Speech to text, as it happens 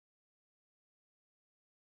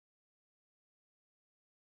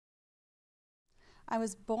I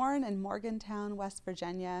was born in Morgantown, West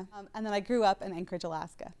Virginia, and then I grew up in Anchorage,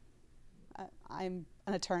 Alaska. I'm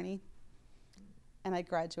an attorney, and I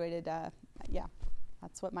graduated, yeah,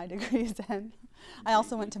 that's what my degree is in. I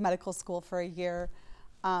also went to medical school for a year,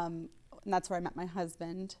 and that's where I met my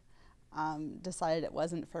husband. Decided it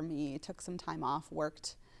wasn't for me, took some time off,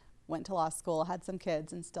 worked, went to law school, had some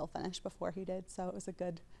kids, and still finished before he did, so it was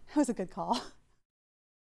a good call.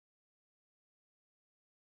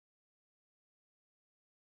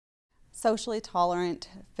 Socially tolerant,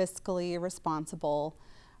 fiscally responsible,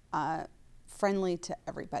 friendly to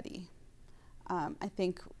everybody. I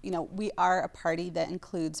think, we are a party that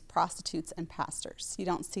includes prostitutes and pastors. You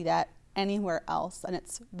don't see that anywhere else, and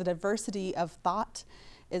it's the diversity of thought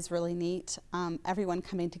is really neat. Everyone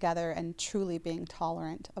coming together and truly being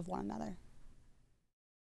tolerant of one another.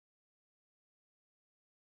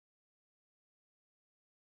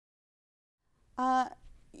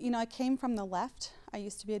 I came from the left. I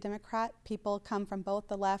used to be a Democrat. People come from both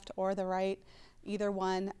the left or the right, either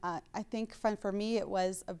one. I think for me it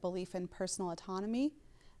was a belief in personal autonomy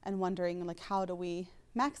and wondering, like, how do we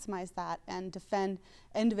maximize that and defend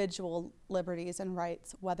individual liberties and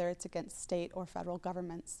rights, whether it's against state or federal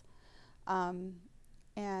governments.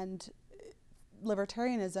 And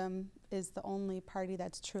libertarianism is the only party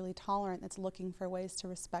that's truly tolerant, that's looking for ways to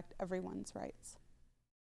respect everyone's rights.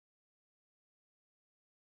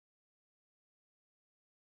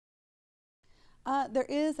 There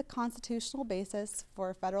is a constitutional basis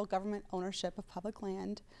for federal government ownership of public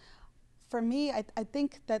land. For me, I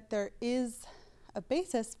think that there is a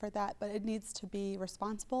basis for that, but it needs to be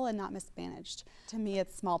responsible and not mismanaged. To me,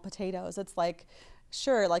 it's small potatoes. It's like,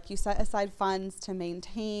 sure, like you set aside funds to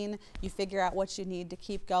maintain, you figure out what you need to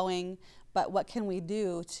keep going, but what can we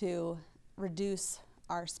do to reduce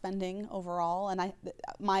our spending overall? And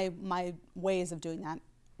my ways of doing that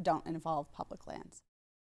don't involve public lands.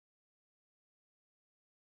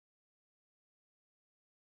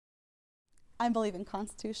 I believe in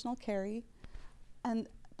constitutional carry, and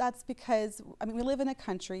that's because, we live in a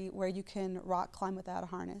country where you can rock climb without a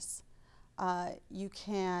harness. You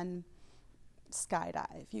can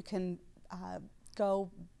skydive, you can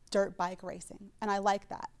go dirt bike racing, and I like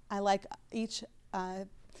that. I like each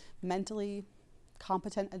mentally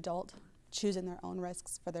competent adult choosing their own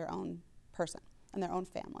risks for their own person and their own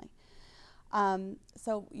family.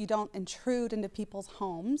 So you don't intrude into people's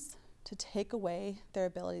homes to take away their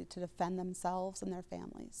ability to defend themselves and their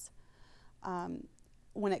families.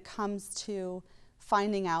 When it comes to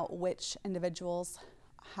finding out which individuals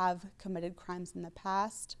have committed crimes in the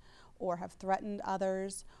past or have threatened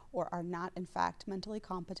others or are not in fact mentally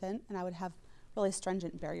competent, and I would have really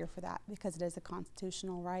stringent barrier for that because it is a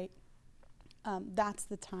constitutional right, that's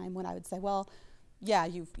the time when I would say, well, yeah,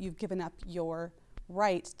 you've given up your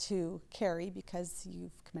right to carry because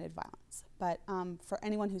you've committed violence. But for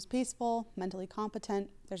anyone who's peaceful, mentally competent,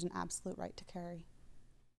 there's an absolute right to carry.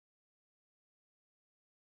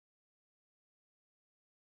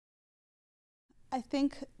 I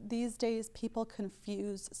think these days people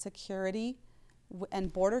confuse security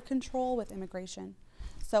and border control with immigration.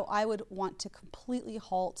 So I would want to completely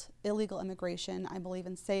halt illegal immigration. I believe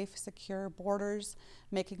in safe, secure borders,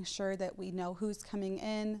 making sure that we know who's coming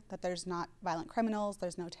in, that there's not violent criminals,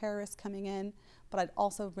 there's no terrorists coming in. But I'd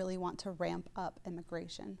also really want to ramp up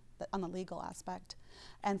immigration on the legal aspect.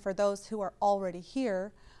 And for those who are already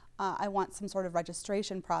here, I want some sort of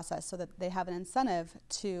registration process so that they have an incentive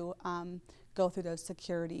to go through those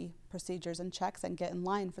security procedures and checks and get in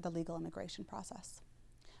line for the legal immigration process.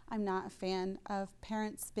 I'm not a fan of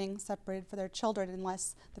parents being separated for their children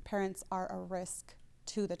unless the parents are a risk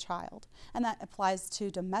to the child. And that applies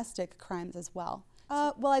to domestic crimes as well.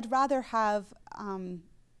 Well, I'd rather have,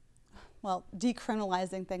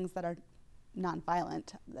 decriminalizing things that are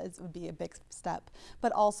nonviolent would be a big step,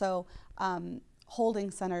 but also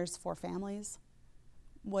holding centers for families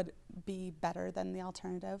would be better than the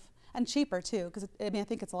alternative, and cheaper too, because I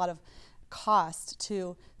think it's a lot of cost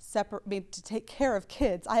to to take care of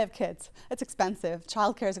kids. I have kids. It's expensive.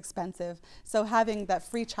 Childcare is expensive. So having that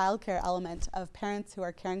free childcare element of parents who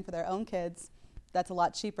are caring for their own kids, that's a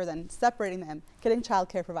lot cheaper than separating them, getting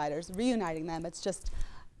childcare providers, reuniting them. It's just,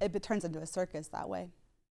 it turns into a circus that way.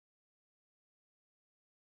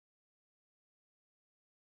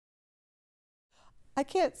 I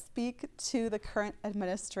can't speak to the current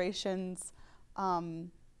administration's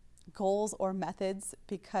goals or methods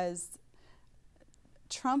because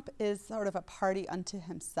Trump is sort of a party unto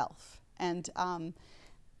himself. And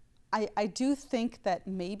I do think that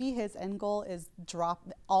maybe his end goal is drop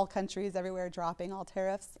all countries everywhere, dropping all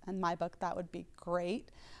tariffs. In my book, that would be great,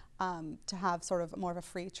 to have sort of more of a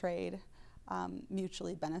free trade.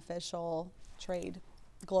 mutually beneficial trade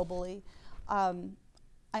globally.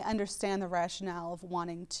 I understand the rationale of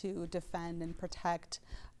wanting to defend and protect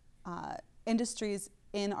industries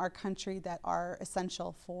in our country that are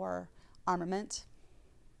essential for armament,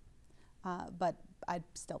 but I'd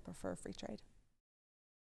still prefer free trade.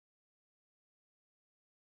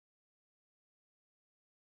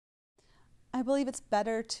 I believe it's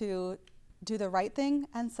better to do the right thing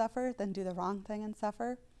and suffer than do the wrong thing and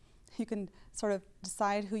suffer. You can sort of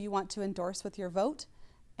decide who you want to endorse with your vote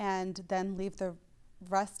and then leave the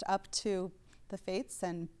rest up to the fates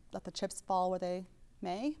and let the chips fall where they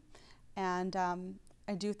may. And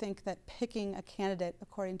I do think that picking a candidate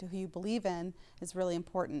according to who you believe in is really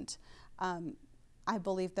important. I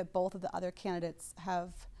believe that both of the other candidates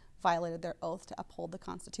have violated their oath to uphold the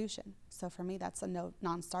Constitution. So for me, that's a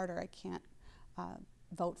non-starter. I can't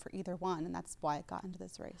vote for either one, and that's why I got into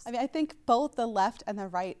this race. I mean, I think both the left and the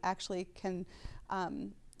right actually can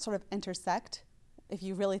sort of intersect if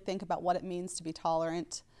you really think about what it means to be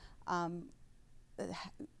tolerant.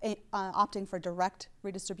 Opting for direct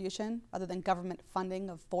redistribution rather than government funding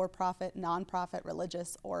of for-profit, non-profit,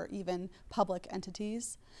 religious, or even public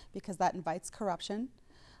entities, because that invites corruption.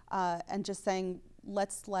 And just saying,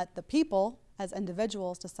 let's let the people as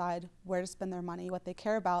individuals decide where to spend their money, what they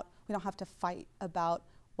care about. We don't have to fight about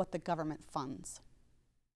what the government funds.